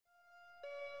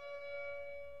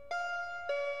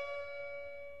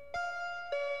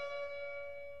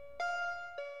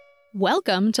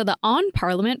Welcome to the On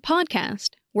Parliament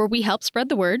podcast, where we help spread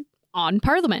the word on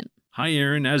Parliament. Hi,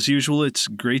 Aaron. As usual, it's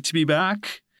great to be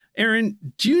back. Aaron,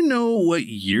 do you know what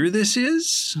year this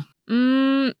is?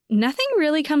 Nothing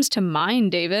really comes to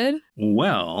mind, David.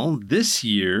 Well, this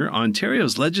year,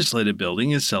 Ontario's Legislative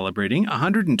Building is celebrating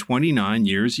 129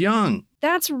 years young.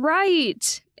 That's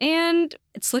right. And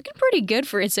it's looking pretty good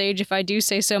for its age, if I do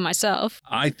say so myself.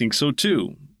 I think so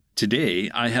too. Today,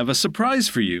 I have a surprise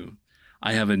for you.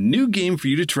 I have a new game for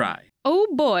you to try. Oh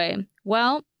boy.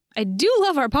 Well, I do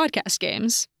love our podcast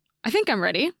games. I think I'm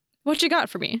ready. What you got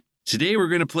for me? Today, we're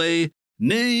going to play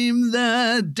Name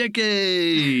the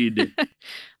Decade.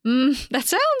 That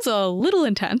sounds a little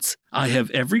intense. I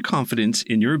have every confidence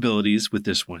in your abilities with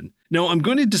this one. Now, I'm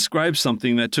going to describe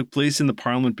something that took place in the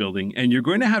Parliament building, and you're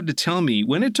going to have to tell me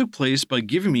when it took place by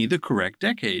giving me the correct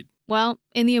decade. Well,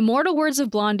 in the immortal words of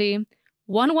Blondie,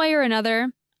 one way or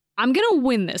another, I'm going to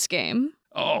win this game.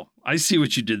 Oh, I see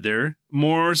what you did there.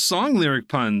 More song lyric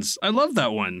puns. I love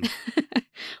that one.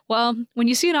 Well, when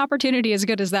you see an opportunity as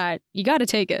good as that, you got to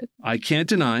take it. I can't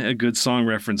deny a good song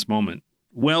reference moment.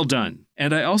 Well done.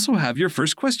 And I also have your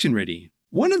first question ready.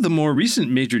 One of the more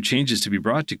recent major changes to be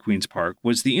brought to Queen's Park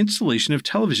was the installation of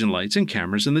television lights and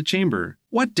cameras in the chamber.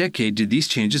 What decade did these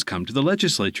changes come to the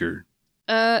legislature?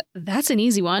 That's an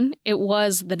easy one. It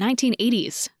was the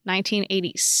 1980s.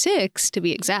 1986, to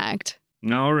be exact.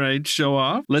 All right, show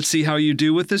off. Let's see how you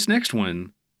do with this next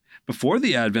one. Before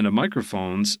the advent of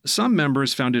microphones, some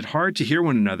members found it hard to hear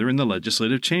one another in the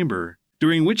legislative chamber.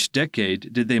 During which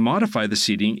decade did they modify the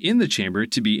seating in the chamber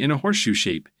to be in a horseshoe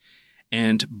shape?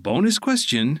 And bonus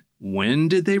question, when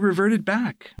did they revert it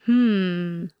back?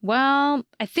 Well,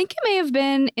 I think it may have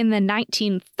been in the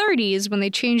 1930s when they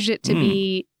changed it to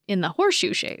be in the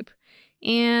horseshoe shape.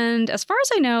 And as far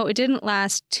as I know, it didn't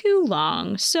last too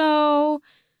long, so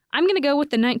I'm going to go with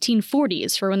the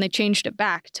 1940s for when they changed it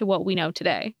back to what we know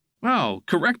today. Wow,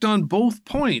 correct on both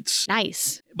points.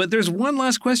 Nice. But there's one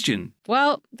last question.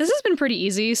 Well, this has been pretty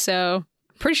easy, so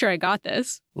I'm pretty sure I got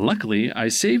this. Luckily, I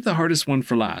saved the hardest one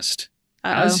for last.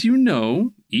 Uh-oh. As you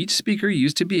know, each speaker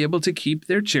used to be able to keep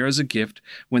their chair as a gift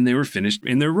when they were finished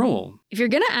in their role. If you're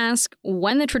going to ask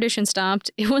when the tradition stopped,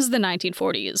 it was the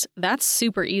 1940s. That's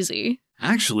super easy.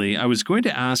 Actually, I was going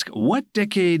to ask what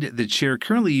decade the chair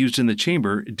currently used in the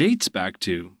chamber dates back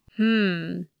to.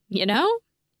 You know,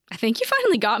 I think you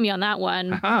finally got me on that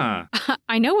one. Aha!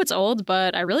 I know it's old,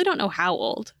 but I really don't know how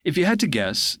old. If you had to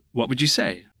guess, what would you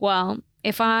say? Well,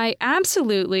 if I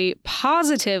absolutely,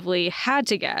 positively had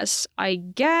to guess, I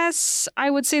guess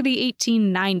I would say the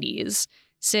 1890s,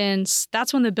 since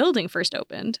that's when the building first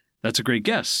opened. That's a great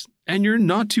guess. And you're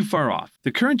not too far off.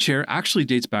 The current chair actually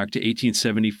dates back to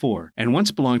 1874 and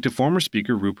once belonged to former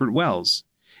Speaker Rupert Wells.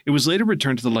 It was later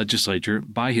returned to the legislature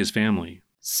by his family.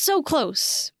 So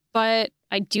close. But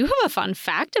I do have a fun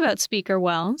fact about Speaker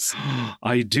Wells.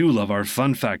 I do love our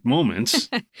fun fact moments.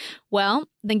 Well,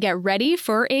 then get ready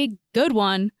for a good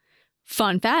one.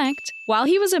 Fun fact, while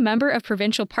he was a member of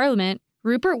provincial parliament,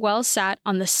 Rupert Wells sat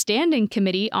on the Standing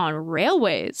Committee on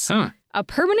Railways. A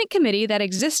permanent committee that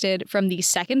existed from the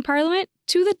 2nd Parliament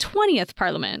to the 20th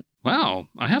Parliament. Wow,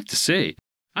 I have to say,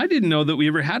 I didn't know that we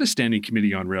ever had a standing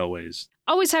committee on railways.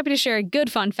 Always happy to share a good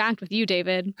fun fact with you,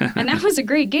 David. And that was a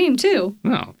great game, too.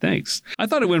 Oh, thanks. I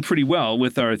thought it went pretty well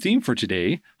with our theme for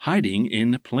today, hiding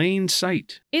in plain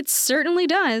sight. It certainly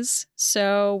does.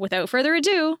 So, without further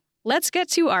ado, let's get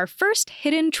to our first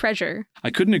hidden treasure.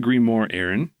 I couldn't agree more,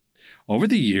 Aaron. Over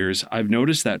the years, I've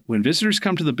noticed that when visitors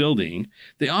come to the building,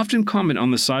 they often comment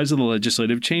on the size of the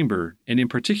legislative chamber, and in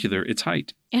particular, its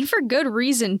height. And for good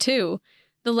reason, too.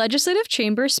 The legislative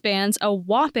chamber spans a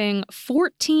whopping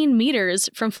 14 meters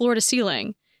from floor to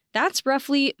ceiling. That's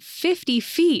roughly 50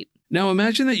 feet. Now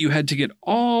imagine that you had to get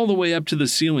all the way up to the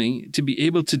ceiling to be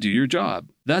able to do your job.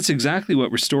 That's exactly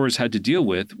what restorers had to deal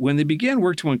with when they began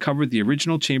work to uncover the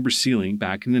original chamber ceiling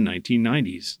back in the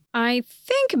 1990s. I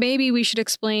think maybe we should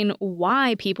explain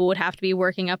why people would have to be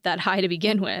working up that high to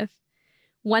begin with.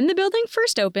 When the building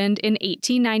first opened in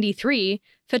 1893,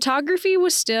 photography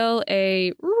was still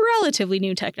a relatively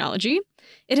new technology.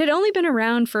 It had only been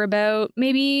around for about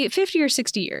maybe 50 or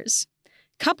 60 years.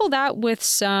 Couple that with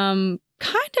some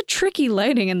kind of tricky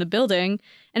lighting in the building,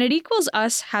 and it equals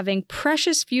us having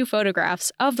precious few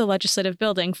photographs of the legislative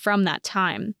building from that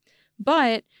time.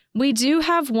 But we do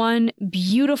have one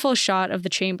beautiful shot of the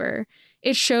chamber.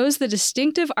 It shows the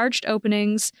distinctive arched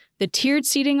openings, the tiered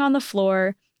seating on the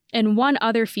floor, and one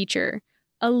other feature,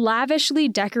 a lavishly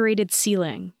decorated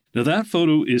ceiling. Now that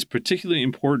photo is particularly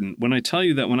important when I tell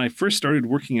you that when I first started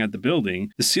working at the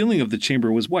building, the ceiling of the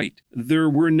chamber was white. There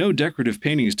were no decorative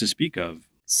paintings to speak of.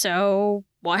 So,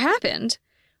 what happened?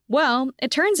 Well,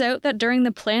 it turns out that during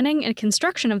the planning and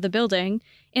construction of the building,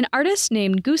 an artist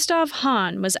named Gustav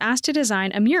Hahn was asked to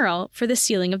design a mural for the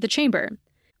ceiling of the chamber.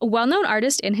 A well-known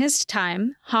artist in his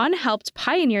time, Hahn helped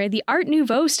pioneer the Art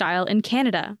Nouveau style in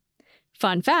Canada.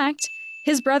 Fun fact,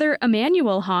 his brother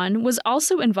Emmanuel Hahn was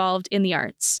also involved in the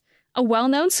arts. A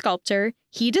well-known sculptor,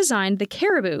 he designed the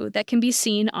caribou that can be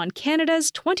seen on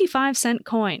Canada's 25-cent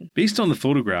coin. Based on the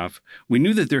photograph, we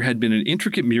knew that there had been an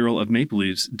intricate mural of maple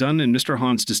leaves done in Mr.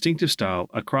 Hahn's distinctive style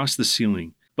across the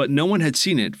ceiling, but no one had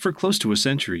seen it for close to a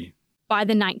century. By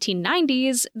the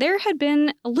 1990s, there had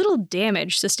been a little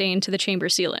damage sustained to the chamber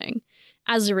ceiling.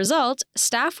 As a result,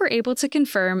 staff were able to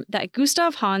confirm that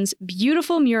Gustav Hahn's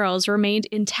beautiful murals remained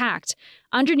intact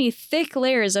underneath thick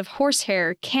layers of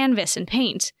horsehair, canvas, and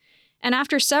paint. And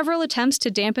after several attempts to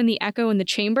dampen the echo in the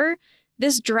chamber,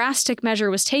 this drastic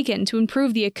measure was taken to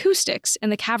improve the acoustics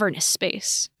in the cavernous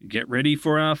space. Get ready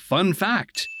for a fun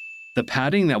fact. The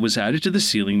padding that was added to the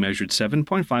ceiling measured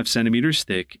 7.5 centimeters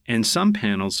thick, and some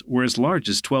panels were as large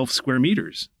as 12 square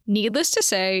meters. Needless to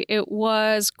say, it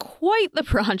was quite the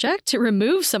project to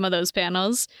remove some of those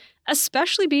panels,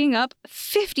 especially being up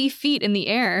 50 feet in the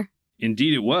air.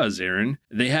 Indeed it was, Aaron.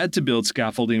 They had to build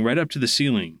scaffolding right up to the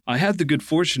ceiling. I had the good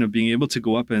fortune of being able to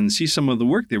go up and see some of the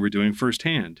work they were doing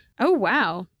firsthand. Oh,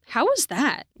 wow. How was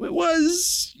that? It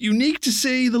was unique to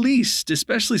say the least,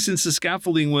 especially since the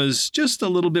scaffolding was just a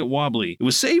little bit wobbly. It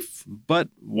was safe, but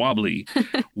wobbly.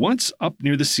 Once up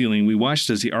near the ceiling, we watched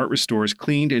as the art restorers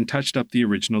cleaned and touched up the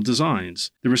original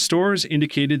designs. The restorers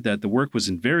indicated that the work was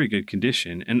in very good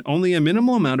condition, and only a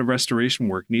minimal amount of restoration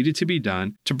work needed to be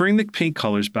done to bring the paint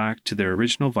colors back to their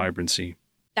original vibrancy.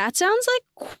 That sounds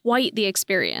like quite the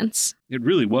experience. It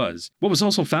really was. What was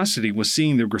also fascinating was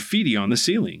seeing the graffiti on the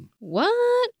ceiling. What?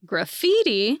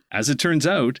 Graffiti? As it turns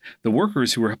out, the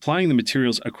workers who were applying the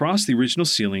materials across the original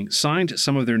ceiling signed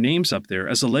some of their names up there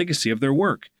as a legacy of their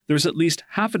work. There's at least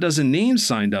half a dozen names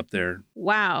signed up there.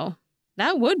 Wow.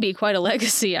 That would be quite a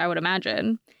legacy, I would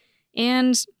imagine.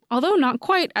 And although not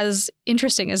quite as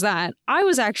interesting as that, I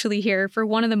was actually here for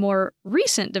one of the more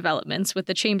recent developments with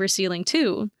the chamber ceiling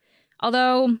too.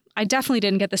 Although, I definitely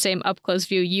didn't get the same up-close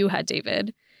view you had,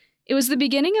 David. It was the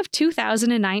beginning of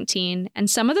 2019, and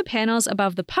some of the panels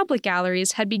above the public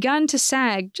galleries had begun to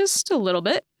sag just a little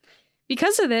bit.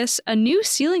 Because of this, a new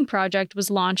ceiling project was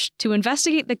launched to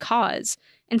investigate the cause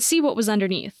and see what was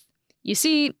underneath. You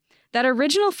see, that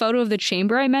original photo of the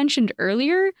chamber I mentioned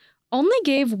earlier only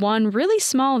gave one really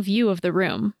small view of the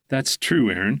room. That's true,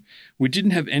 Aaron. We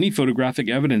didn't have any photographic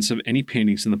evidence of any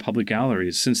paintings in the public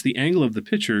galleries since the angle of the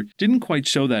picture didn't quite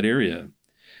show that area.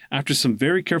 After some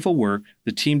very careful work,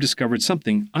 the team discovered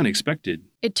something unexpected.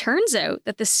 It turns out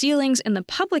that the ceilings in the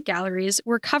public galleries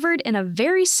were covered in a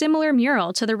very similar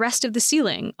mural to the rest of the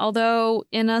ceiling, although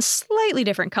in a slightly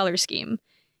different color scheme.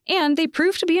 And they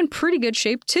proved to be in pretty good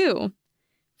shape too.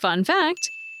 Fun fact,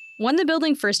 when the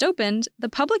building first opened, the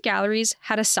public galleries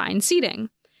had assigned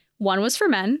seating. One was for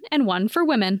men and one for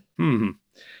women. And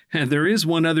there is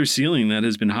one other ceiling that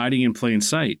has been hiding in plain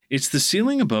sight. It's the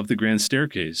ceiling above the grand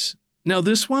staircase. Now,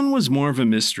 this one was more of a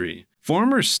mystery.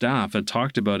 Former staff had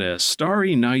talked about a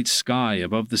starry night sky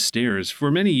above the stairs for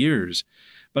many years,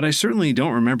 but I certainly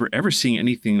don't remember ever seeing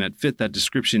anything that fit that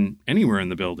description anywhere in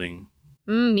the building.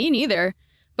 Me neither.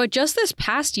 But just this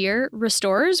past year,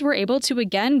 restorers were able to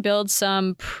again build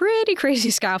some pretty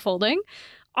crazy scaffolding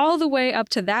all the way up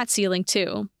to that ceiling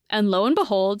too. And lo and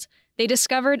behold, they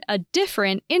discovered a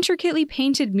different, intricately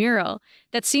painted mural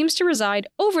that seems to reside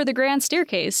over the grand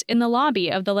staircase in the lobby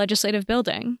of the legislative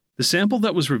building. The sample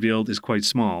that was revealed is quite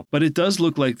small, but it does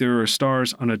look like there are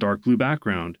stars on a dark blue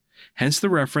background, hence the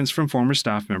reference from former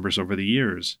staff members over the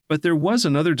years. But there was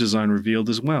another design revealed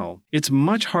as well. It's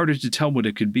much harder to tell what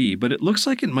it could be, but it looks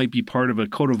like it might be part of a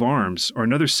coat of arms or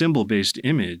another symbol-based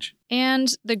image. And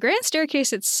the grand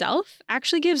staircase itself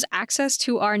actually gives access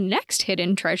to our next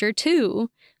hidden treasure too,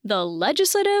 the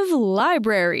Legislative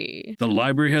Library. The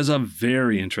library has a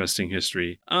very interesting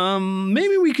history.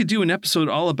 Maybe we could do an episode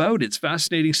all about its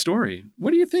fascinating story.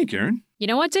 What do you think, Aaron? You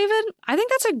know what, David? I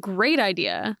think that's a great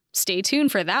idea. Stay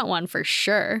tuned for that one for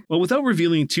sure. Well, without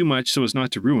revealing too much so as not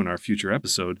to ruin our future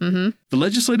episode, the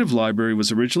Legislative Library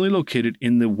was originally located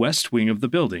in the west wing of the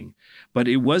building, but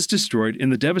it was destroyed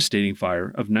in the devastating fire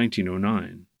of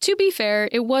 1909. To be fair,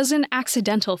 it was an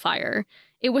accidental fire.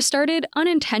 It was started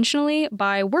unintentionally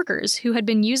by workers who had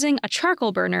been using a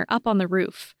charcoal burner up on the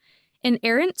roof. An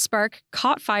errant spark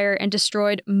caught fire and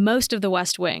destroyed most of the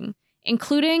west wing,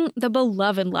 including the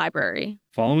beloved library.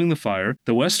 Following the fire,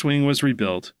 the west wing was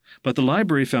rebuilt, but the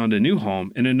library found a new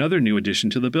home in another new addition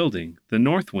to the building, the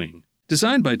north wing.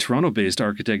 Designed by Toronto-based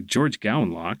architect George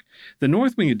Gowanlock, the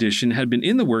North Wing addition had been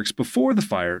in the works before the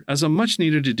fire as a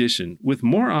much-needed addition with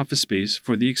more office space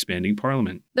for the expanding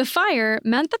Parliament. The fire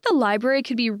meant that the library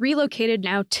could be relocated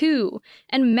now too,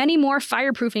 and many more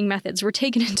fireproofing methods were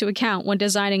taken into account when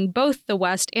designing both the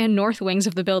west and north wings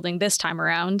of the building this time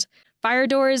around. Fire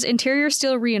doors, interior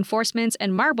steel reinforcements,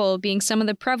 and marble being some of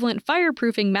the prevalent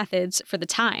fireproofing methods for the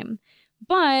time.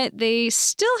 But they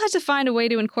still had to find a way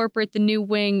to incorporate the new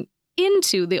wing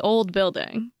into the old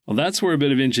building. Well, that's where a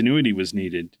bit of ingenuity was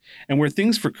needed, and where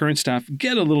things for current staff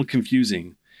get a little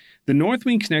confusing. The north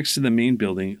wing connects to the main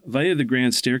building via the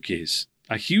grand staircase.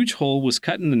 A huge hole was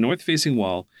cut in the north-facing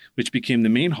wall, which became the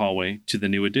main hallway to the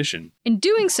new addition. In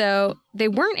doing so, they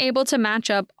weren't able to match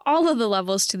up all of the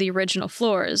levels to the original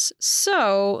floors,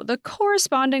 so the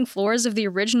corresponding floors of the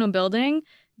original building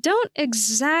don't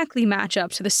exactly match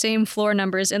up to the same floor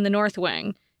numbers in the north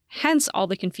wing, hence all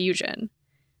the confusion.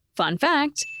 Fun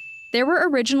fact, there were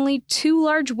originally 2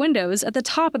 large windows at the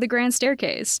top of the grand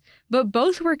staircase, but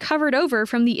both were covered over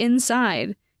from the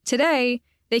inside. Today,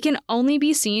 they can only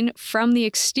be seen from the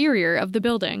exterior of the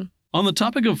building. On the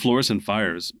topic of floors and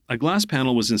fires, a glass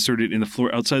panel was inserted in the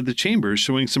floor outside the chamber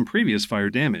showing some previous fire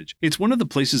damage. It's one of the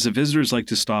places that visitors like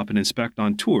to stop and inspect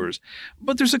on tours,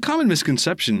 but there's a common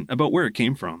misconception about where it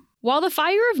came from. While the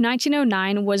fire of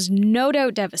 1909 was no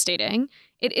doubt devastating,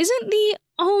 it isn't the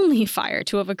only fire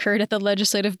to have occurred at the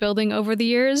Legislative Building over the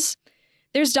years.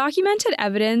 There's documented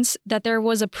evidence that there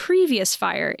was a previous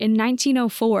fire in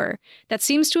 1904 that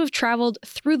seems to have traveled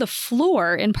through the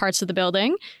floor in parts of the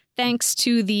building, thanks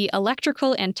to the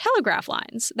electrical and telegraph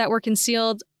lines that were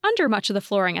concealed under much of the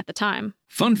flooring at the time.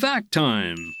 Fun fact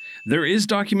time! There is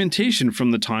documentation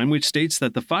from the time which states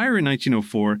that the fire in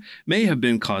 1904 may have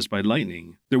been caused by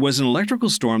lightning. There was an electrical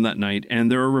storm that night, and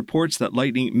there are reports that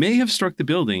lightning may have struck the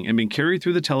building and been carried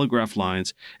through the telegraph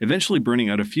lines, eventually burning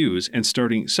out a fuse and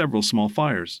starting several small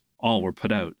fires. All were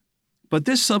put out. But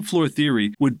this subfloor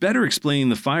theory would better explain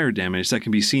the fire damage that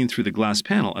can be seen through the glass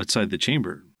panel outside the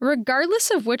chamber. Regardless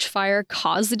of which fire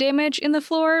caused the damage in the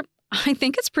floor, I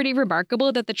think it's pretty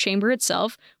remarkable that the chamber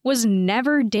itself was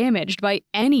never damaged by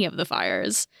any of the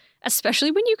fires,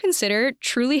 especially when you consider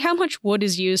truly how much wood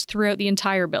is used throughout the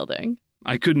entire building.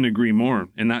 I couldn't agree more,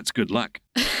 and that's good luck.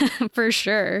 For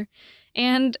sure.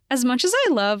 And as much as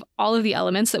I love all of the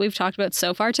elements that we've talked about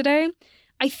so far today,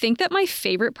 I think that my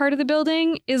favorite part of the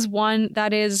building is one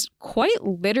that is quite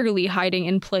literally hiding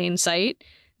in plain sight,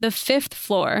 the 5th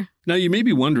floor. Now you may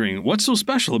be wondering, what's so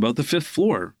special about the 5th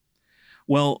floor?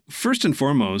 Well, first and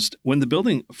foremost, when the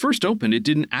building first opened, it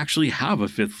didn't actually have a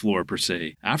 5th floor per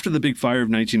se. After the big fire of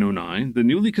 1909, the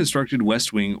newly constructed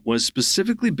West Wing was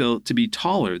specifically built to be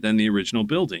taller than the original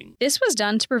building. This was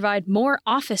done to provide more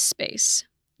office space.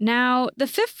 Now, the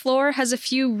 5th floor has a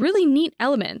few really neat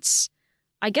elements.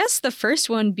 I guess the first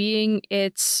one being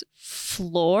its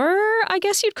floor, I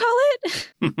guess you'd call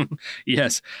it?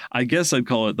 Yes, I guess I'd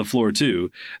call it the floor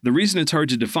too. The reason it's hard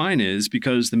to define is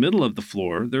because the middle of the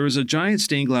floor, there is a giant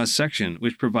stained glass section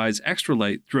which provides extra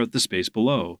light throughout the space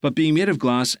below. But being made of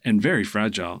glass and very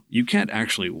fragile, you can't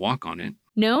actually walk on it.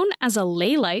 Known as a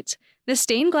ley light, the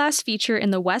stained glass feature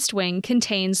in the West Wing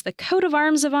contains the coat of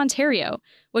arms of Ontario,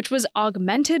 which was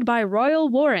augmented by royal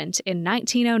warrant in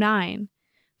 1909.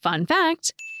 Fun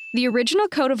fact, the original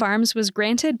coat of arms was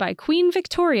granted by Queen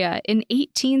Victoria in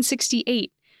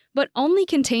 1868, but only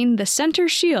contained the center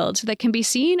shield that can be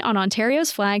seen on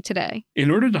Ontario's flag today.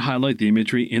 In order to highlight the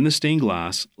imagery in the stained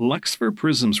glass, Luxfer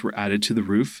prisms were added to the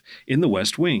roof in the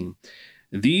West Wing.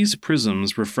 These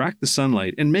prisms refract the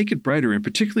sunlight and make it brighter in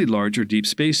particularly large or deep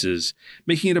spaces,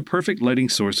 making it a perfect lighting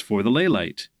source for the ley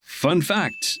light. Fun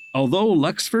fact, although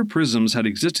Luxfer prisms had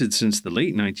existed since the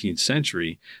late 19th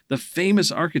century, the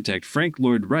famous architect Frank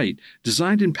Lloyd Wright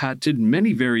designed and patented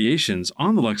many variations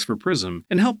on the Luxfer prism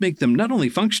and helped make them not only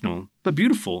functional, but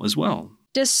beautiful as well.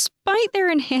 Despite their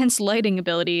enhanced lighting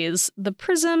abilities, the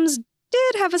prisms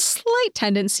did have a slight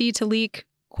tendency to leak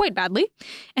quite badly,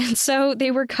 and so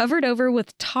they were covered over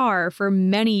with tar for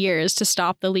many years to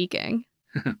stop the leaking.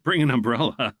 Bring an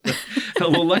umbrella.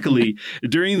 Well, luckily,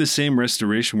 during the same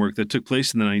restoration work that took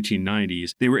place in the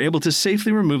 1990s, they were able to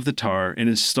safely remove the tar and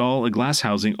install a glass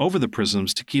housing over the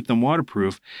prisms to keep them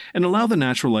waterproof and allow the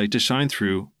natural light to shine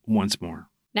through once more.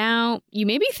 Now, you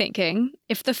may be thinking,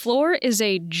 if the floor is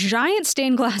a giant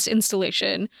stained glass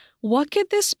installation, what could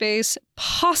this space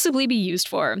possibly be used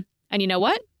for? And you know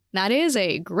what? That is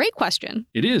a great question.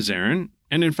 It is, Aaron.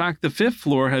 And in fact, the fifth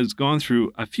floor has gone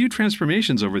through a few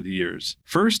transformations over the years.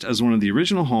 First, as one of the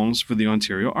original homes for the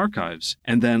Ontario Archives,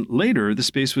 and then later, the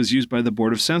space was used by the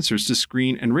Board of Censors to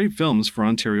screen and rate films for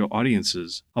Ontario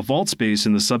audiences. A vault space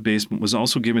in the sub-basement was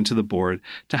also given to the board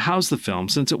to house the film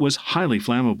since it was highly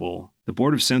flammable. The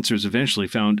Board of Censors eventually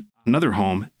found another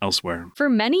home elsewhere. For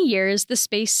many years, the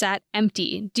space sat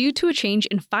empty due to a change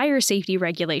in fire safety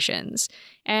regulations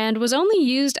and was only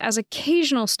used as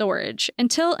occasional storage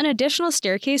until an additional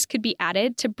staircase could be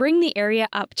added to bring the area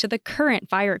up to the current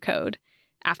fire code.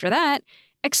 After that,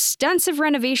 extensive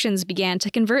renovations began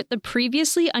to convert the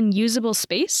previously unusable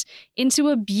space into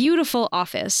a beautiful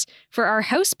office for our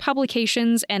House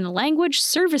Publications and Language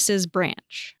Services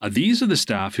branch. These are the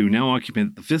staff who now occupy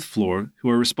the fifth floor, who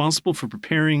are responsible for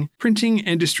preparing, printing,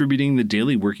 and distributing the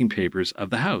daily working papers of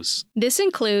the House. This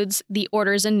includes the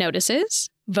orders and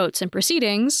notices, votes and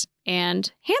proceedings,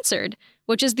 and Hansard,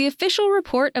 which is the official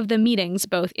report of the meetings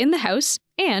both in the House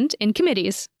and in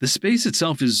committees. The space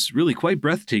itself is really quite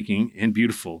breathtaking and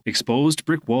beautiful. Exposed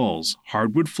brick walls,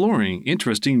 hardwood flooring,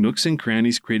 interesting nooks and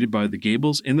crannies created by the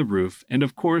gables in the roof, and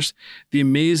of course, the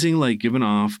amazing light given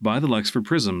off by the Luxford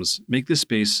prisms make this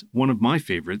space one of my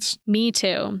favorites. Me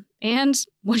too. And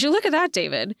would you look at that,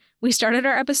 David? We started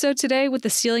our episode today with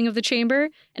the ceiling of the chamber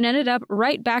and ended up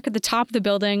right back at the top of the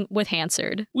building with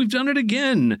Hansard. We've done it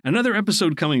again! Another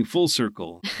episode coming full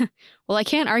circle. Well, I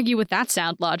can't argue with that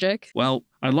sound logic. Well,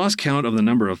 I lost count of the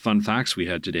number of fun facts we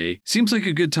had today. Seems like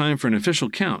a good time for an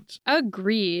official count.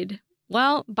 Agreed.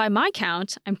 Well, by my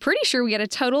count, I'm pretty sure we had a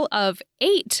total of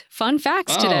 8 fun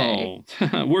facts today.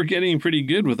 Oh, we're getting pretty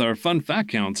good with our fun fact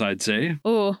counts, I'd say.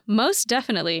 Oh, most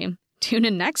definitely. Tune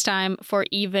in next time for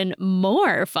even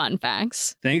more fun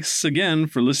facts. Thanks again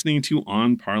for listening to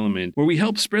On Parliament, where we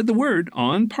help spread the word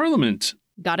on Parliament.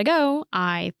 Gotta go.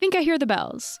 I think I hear the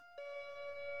bells.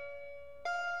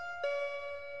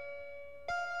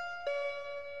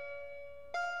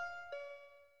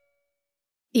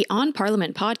 The On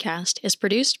Parliament podcast is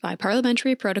produced by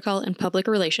Parliamentary Protocol and Public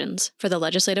Relations for the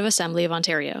Legislative Assembly of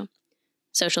Ontario.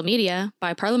 Social media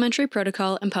by Parliamentary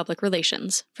Protocol and Public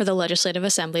Relations for the Legislative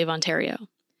Assembly of Ontario.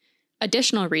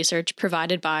 Additional research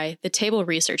provided by the Table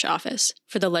Research Office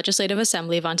for the Legislative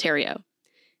Assembly of Ontario.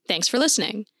 Thanks for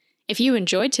listening. If you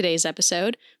enjoyed today's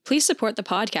episode, please support the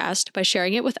podcast by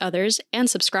sharing it with others and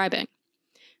subscribing.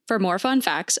 For more fun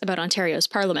facts about Ontario's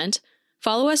Parliament,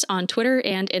 follow us on Twitter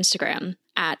and Instagram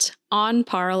at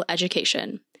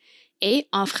onparleducation. Et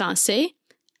en français,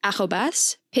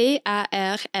 @PARLON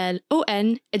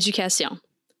Education.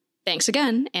 Thanks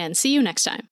again, and see you next time.